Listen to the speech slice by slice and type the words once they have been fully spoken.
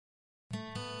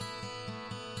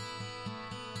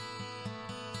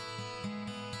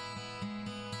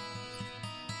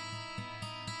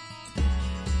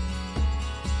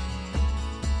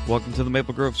Welcome to the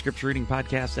Maple Grove Scripture Reading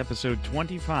Podcast, episode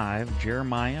 25,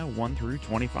 Jeremiah 1 through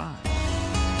 25.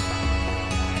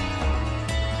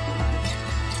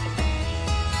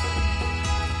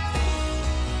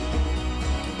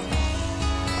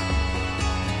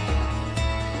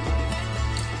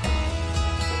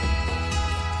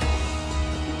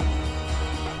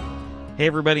 Hey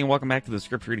everybody, and welcome back to the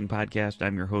Scripture Reading Podcast.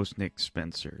 I'm your host, Nick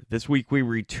Spencer. This week we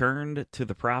returned to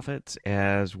the prophets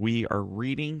as we are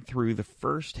reading through the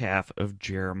first half of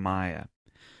Jeremiah.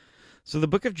 So the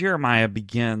book of Jeremiah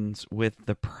begins with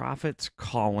the prophet's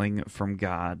calling from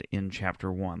God in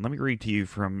chapter 1. Let me read to you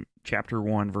from chapter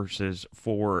 1, verses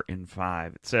 4 and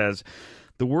 5. It says,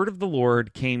 "The word of the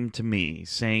Lord came to me,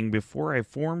 saying, Before I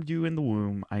formed you in the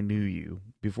womb, I knew you.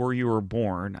 Before you were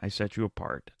born, I set you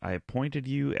apart. I appointed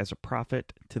you as a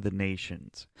prophet to the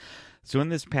nations." So in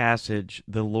this passage,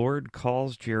 the Lord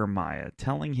calls Jeremiah,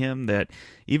 telling him that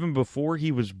even before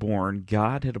he was born,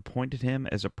 God had appointed him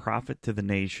as a prophet to the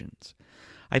nations.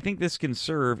 I think this can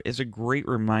serve as a great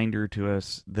reminder to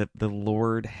us that the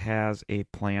Lord has a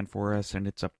plan for us, and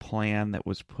it's a plan that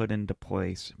was put into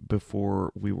place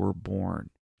before we were born.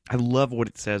 I love what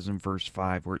it says in verse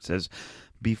 5, where it says,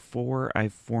 "Before I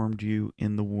formed you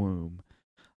in the womb,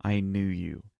 I knew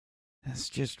you." This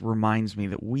just reminds me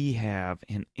that we have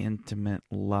an intimate,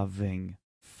 loving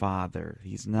Father.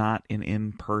 He's not an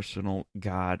impersonal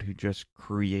God who just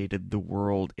created the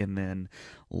world and then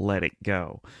let it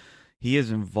go. He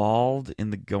is involved in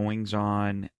the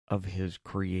goings-on of his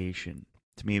creation.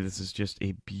 To me, this is just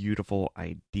a beautiful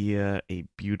idea, a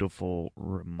beautiful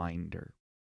reminder.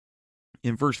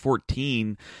 In verse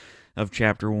 14 of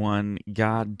chapter 1,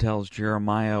 God tells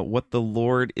Jeremiah what the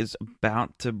Lord is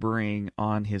about to bring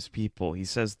on his people. He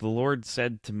says, "The Lord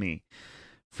said to me,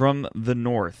 from the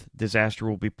north, disaster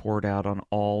will be poured out on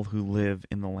all who live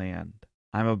in the land.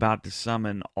 I'm about to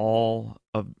summon all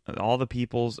the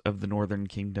peoples of the northern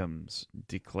kingdoms,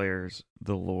 declares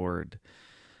the Lord."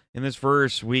 In this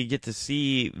verse, we get to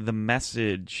see the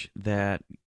message that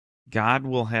God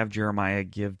will have Jeremiah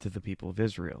give to the people of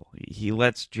Israel. He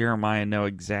lets Jeremiah know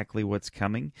exactly what's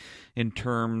coming in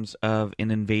terms of an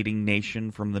invading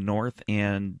nation from the north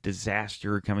and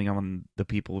disaster coming on the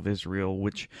people of Israel,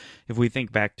 which, if we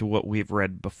think back to what we've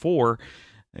read before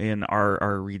in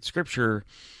our read scripture,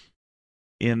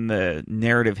 in the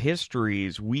narrative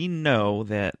histories, we know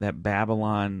that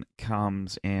Babylon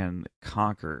comes and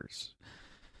conquers.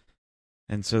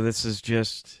 And so this is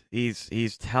just,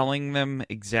 he's telling them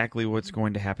exactly what's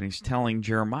going to happen. He's telling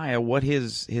Jeremiah what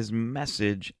his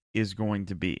message is going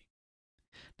to be.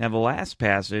 Now, the last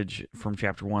passage from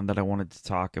chapter 1 that I wanted to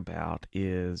talk about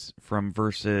is from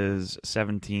verses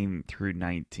 17 through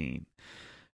 19,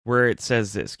 where it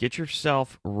says this, "Get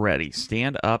yourself ready,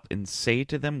 stand up and say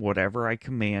to them whatever I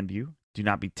command you. Do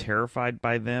not be terrified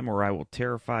by them, or I will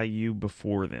terrify you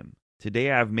before them.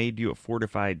 Today I have made you a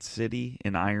fortified city,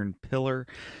 an iron pillar,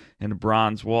 and a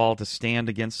bronze wall to stand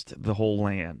against the whole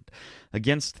land,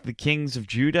 against the kings of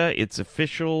Judah, its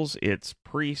officials, its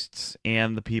priests,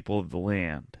 and the people of the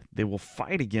land. They will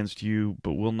fight against you,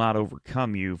 but will not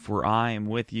overcome you, for I am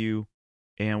with you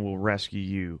and will rescue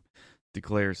you,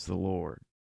 declares the Lord."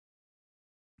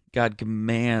 God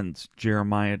commands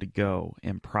Jeremiah to go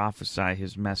and prophesy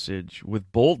his message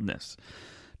with boldness,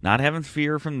 not having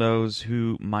fear from those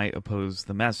who might oppose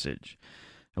the message.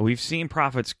 We've seen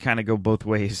prophets kind of go both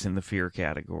ways in the fear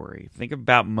category. Think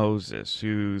about Moses,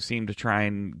 who seemed to try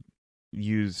and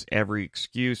use every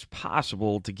excuse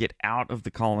possible to get out of the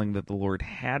calling that the Lord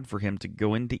had for him to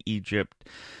go into Egypt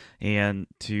and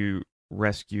to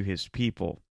rescue his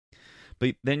people.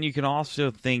 But then you can also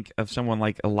think of someone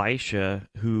like Elisha,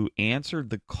 who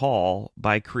answered the call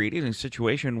by creating a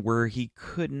situation where he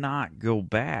could not go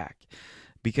back,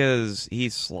 because he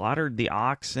slaughtered the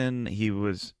oxen he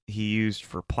used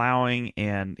for plowing,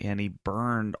 and he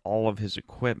burned all of his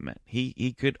equipment.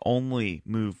 He could only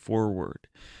move forward.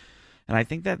 And I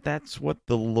think that that's what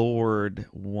the Lord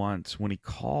wants when he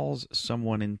calls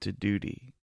someone into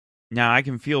duty. Now, I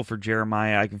can feel for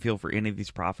Jeremiah, I can feel for any of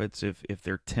these prophets if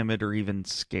they're timid or even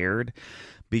scared,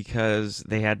 because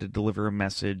they had to deliver a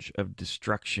message of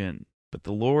destruction. But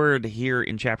the Lord here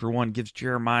in chapter 1 gives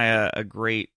Jeremiah a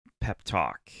great pep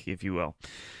talk, if you will.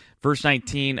 Verse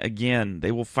 19, again,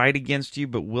 "They will fight against you,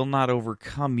 but will not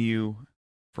overcome you,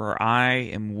 for I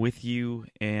am with you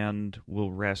and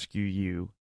will rescue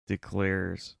you,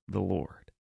 declares the Lord."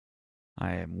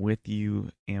 I am with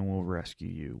you and will rescue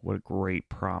you. What a great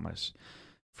promise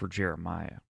for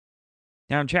Jeremiah.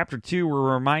 Now in chapter 2,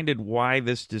 we're reminded why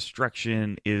this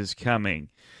destruction is coming.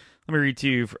 Let me read to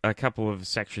you a couple of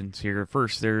sections here.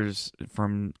 First, there's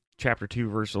from chapter 2,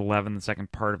 verse 11, the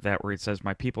second part of that, where it says,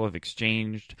 "My people have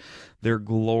exchanged their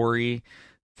glory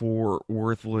for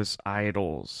worthless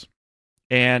idols."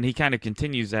 And he kind of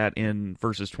continues that in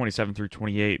verses 27 through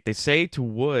 28. "They say to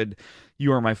wood,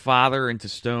 'You are my father,' and to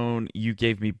stone, 'You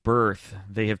gave me birth.'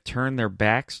 They have turned their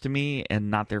backs to me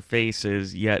and not their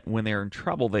faces. Yet when they are in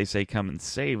trouble, they say, 'Come and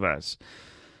save us.'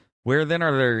 Where then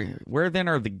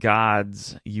are the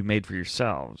gods you made for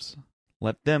yourselves?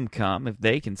 Let them come if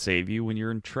they can save you when you're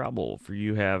in trouble, for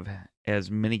you have as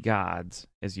many gods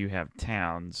as you have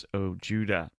towns, O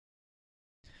Judah."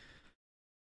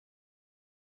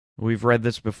 We've read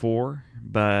this before,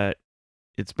 but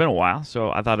it's been a while,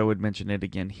 so I thought I would mention it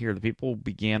again here. The people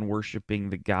began worshiping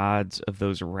the gods of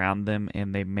those around them,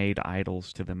 and they made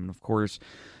idols to them. And of course,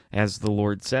 as the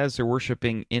Lord says, they're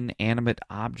worshiping inanimate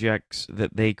objects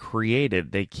that they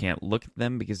created. They can't look at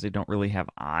them because they don't really have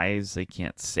eyes. They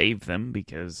can't save them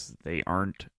because they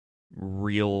aren't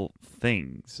real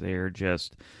things. They're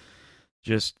just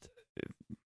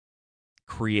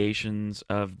creations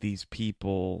of these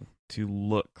people to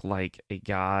look like a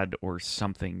god or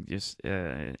something, just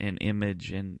an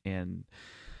image, and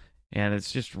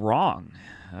it's just wrong,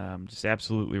 just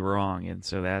absolutely wrong, and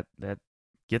so that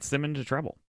gets them into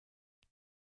trouble.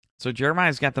 So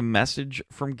Jeremiah's got the message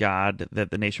from God that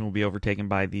the nation will be overtaken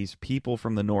by these people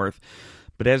from the north,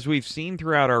 but as we've seen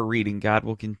throughout our reading, God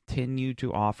will continue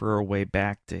to offer a way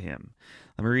back to him.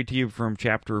 Let me read to you from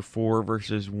chapter 4,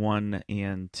 verses 1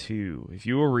 and 2. "If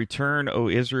you will return, O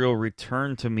Israel,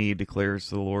 return to me, declares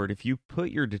the Lord. If you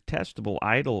put your detestable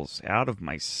idols out of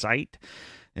my sight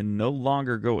and no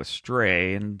longer go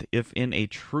astray, and if in a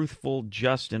truthful,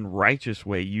 just, and righteous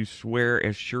way you swear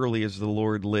as surely as the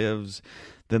Lord lives,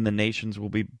 then the nations will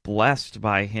be blessed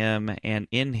by him, and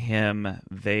in him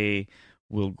they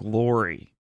will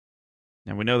glory."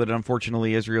 Now we know that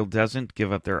unfortunately Israel doesn't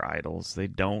give up their idols. They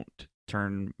don't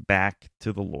turn back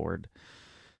to the Lord.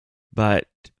 But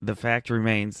the fact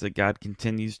remains that God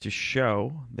continues to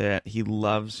show that he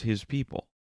loves his people.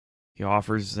 He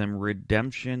offers them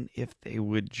redemption if they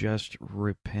would just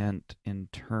repent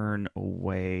and turn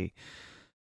away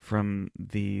from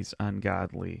these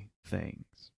ungodly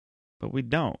things. But we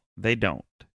don't. They don't.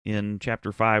 In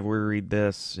chapter 5, we read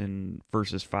this in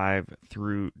verses 5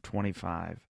 through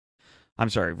 25. I'm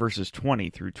sorry, verses 20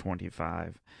 through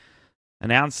 25.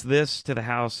 "Announce this to the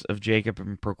house of Jacob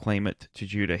and proclaim it to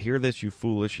Judah. Hear this, you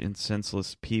foolish and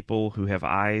senseless people who have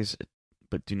eyes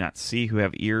but do not see, who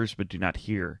have ears but do not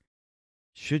hear.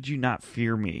 Should you not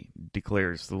fear me,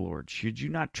 declares the Lord? Should you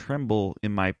not tremble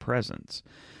in my presence?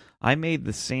 I made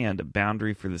the sand a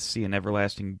boundary for the sea, an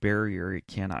everlasting barrier it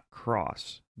cannot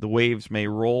cross. The waves may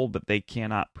roll, but they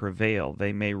cannot prevail.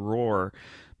 They may roar,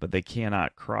 but they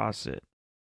cannot cross it.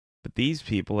 But these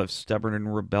people have stubborn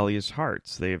and rebellious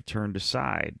hearts. They have turned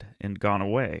aside and gone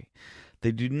away.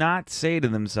 They do not say to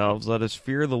themselves, 'Let us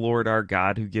fear the Lord our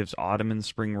God, who gives autumn and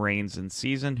spring rains in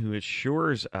season, who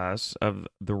assures us of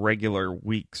the regular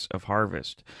weeks of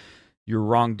harvest.' Your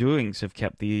wrongdoings have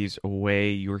kept these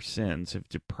away. Your sins have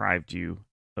deprived you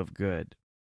of good."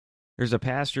 There's a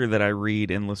pastor that I read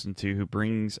and listen to who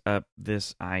brings up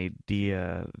this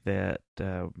idea that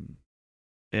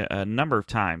a number of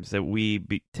times that we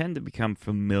tend to become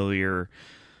familiar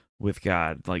with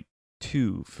God, like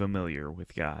too familiar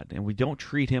with God, and we don't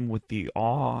treat him with the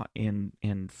awe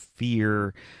and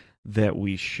fear that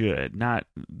we should. Not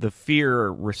the fear,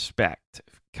 respect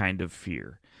kind of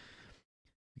fear.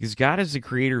 Because God is the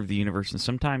creator of the universe, and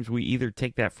sometimes we either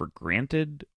take that for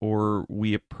granted or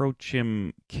we approach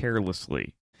him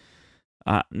carelessly.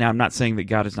 Now, I'm not saying that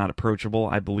God is not approachable.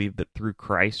 I believe that through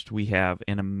Christ we have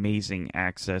an amazing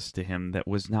access to him that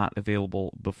was not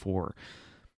available before.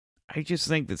 I just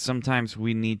think that sometimes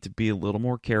we need to be a little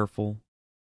more careful,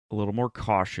 a little more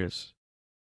cautious,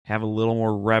 have a little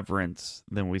more reverence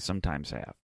than we sometimes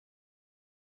have.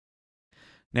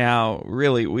 Now,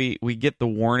 really, we get the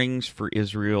warnings for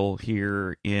Israel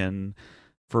here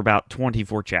for about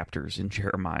 24 chapters in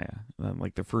Jeremiah.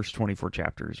 Like the first 24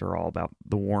 chapters are all about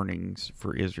the warnings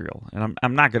for Israel. And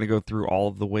I'm not going to go through all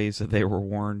of the ways that they were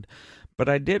warned, but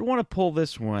I did want to pull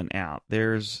this one out.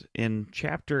 There's in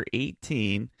chapter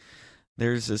 18,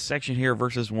 there's a section here,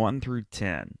 verses 1 through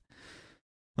 10.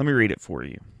 Let me read it for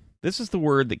you. "This is the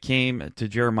word that came to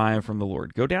Jeremiah from the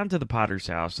Lord. Go down to the potter's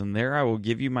house, and there I will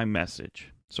give you my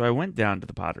message. So I went down to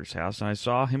the potter's house, and I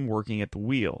saw him working at the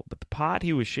wheel. But the pot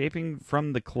he was shaping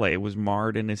from the clay was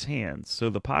marred in his hands. So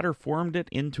the potter formed it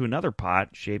into another pot,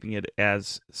 shaping it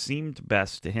as seemed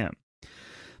best to him.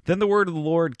 Then the word of the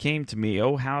Lord came to me,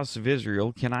 O house of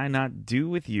Israel, can I not do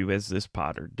with you as this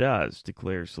potter does,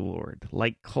 declares the Lord?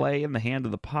 Like clay in the hand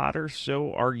of the potter,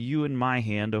 so are you in my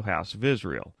hand, O house of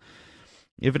Israel.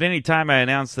 If at any time I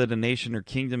announce that a nation or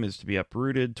kingdom is to be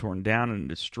uprooted, torn down, and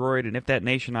destroyed, and if that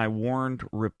nation I warned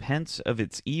repents of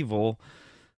its evil,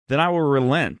 then I will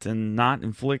relent and not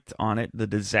inflict on it the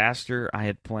disaster I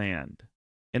had planned.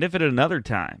 And if at another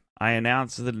time I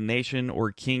announce that a nation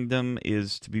or kingdom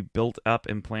is to be built up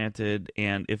and planted,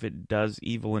 and if it does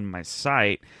evil in my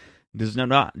sight, does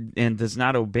not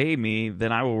obey me,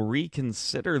 then I will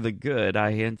reconsider the good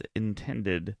I had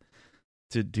intended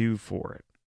to do for it.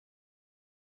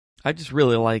 I just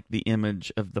really like the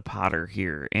image of the potter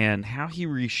here and how he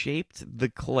reshaped the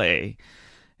clay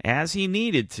as he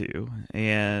needed to.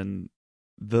 And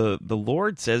the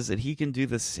Lord says that he can do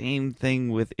the same thing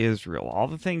with Israel. All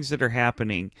the things that are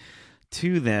happening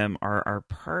to them are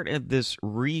part of this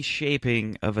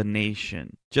reshaping of a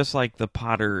nation, just like the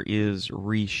potter is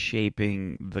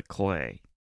reshaping the clay.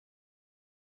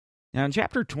 Now in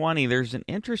chapter 20, there's an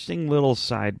interesting little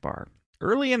sidebar.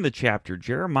 Early in the chapter,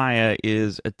 Jeremiah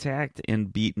is attacked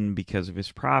and beaten because of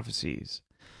his prophecies.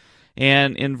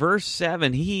 And in verse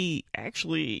 7, he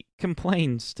actually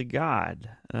complains to God.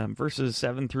 Verses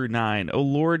 7 through 9, O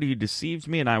Lord, you deceived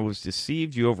me, and I was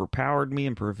deceived. You overpowered me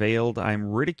and prevailed. I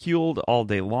am ridiculed all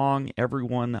day long.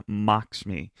 Everyone mocks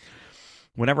me.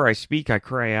 Whenever I speak, I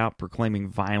cry out, proclaiming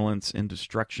violence and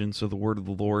destruction. So the word of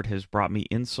the Lord has brought me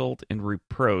insult and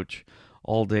reproach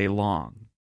all day long.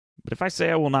 But if I say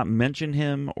I will not mention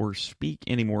him or speak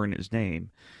any more in his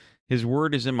name, his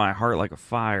word is in my heart like a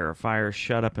fire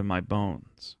shut up in my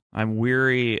bones. I'm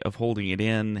weary of holding it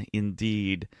in.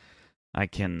 Indeed, I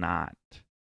cannot.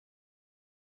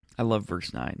 I love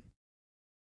verse 9.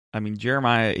 I mean,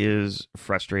 Jeremiah is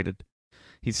frustrated.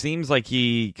 He seems like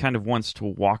he kind of wants to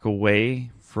walk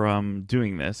away from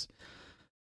doing this.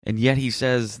 And yet he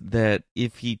says that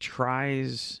if he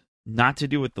tries not to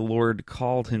do what the Lord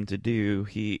called him to do,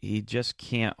 he just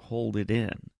can't hold it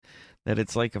in. That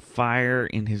it's like a fire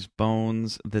in his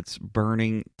bones that's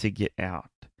burning to get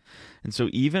out. And so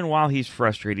even while he's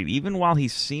frustrated, even while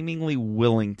he's seemingly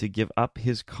willing to give up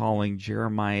his calling,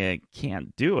 Jeremiah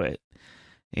can't do it,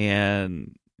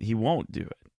 and he won't do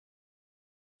it.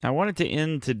 I wanted to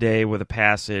end today with a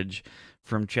passage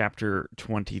from chapter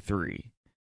 23.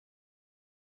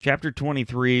 Chapter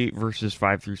 23, verses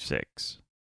 5 through 6.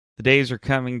 The days are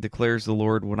coming, declares the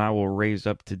Lord, when I will raise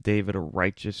up to David a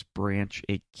righteous branch,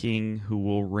 a king who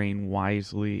will reign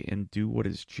wisely and do what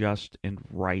is just and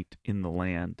right in the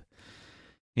land.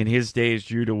 In his days,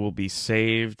 Judah will be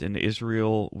saved, and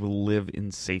Israel will live in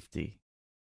safety.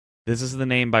 This is the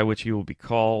name by which he will be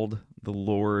called, the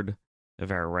Lord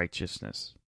of our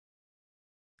righteousness.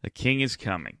 A king is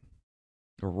coming,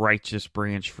 a righteous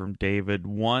branch from David,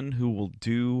 one who will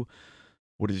do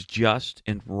what is just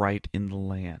and right in the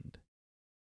land.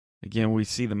 Again, we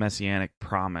see the messianic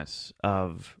promise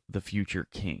of the future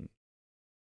king.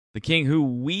 The king who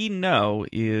we know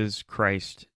is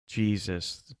Christ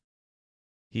Jesus.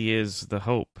 He is the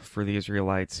hope for the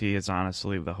Israelites. He is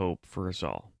honestly the hope for us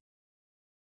all.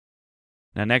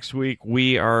 Now, next week,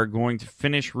 we are going to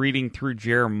finish reading through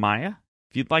Jeremiah.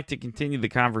 If you'd like to continue the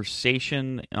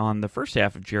conversation on the first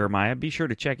half of Jeremiah, be sure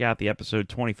to check out the episode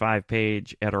 25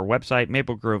 page at our website,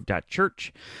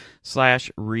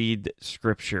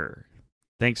 maplegrove.church/readscripture.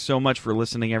 Thanks so much for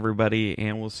listening, everybody,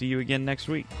 and we'll see you again next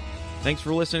week. Thanks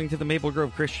for listening to the Maple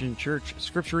Grove Christian Church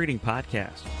Scripture Reading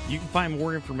Podcast. You can find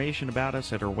more information about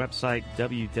us at our website,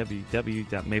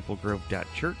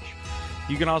 www.maplegrove.church.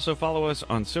 You can also follow us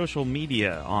on social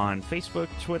media on Facebook,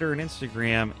 Twitter, and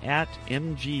Instagram at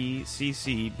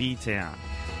MGCCBtown.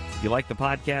 If you like the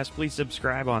podcast, please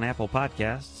subscribe on Apple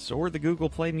Podcasts or the Google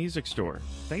Play Music Store.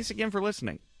 Thanks again for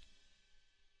listening.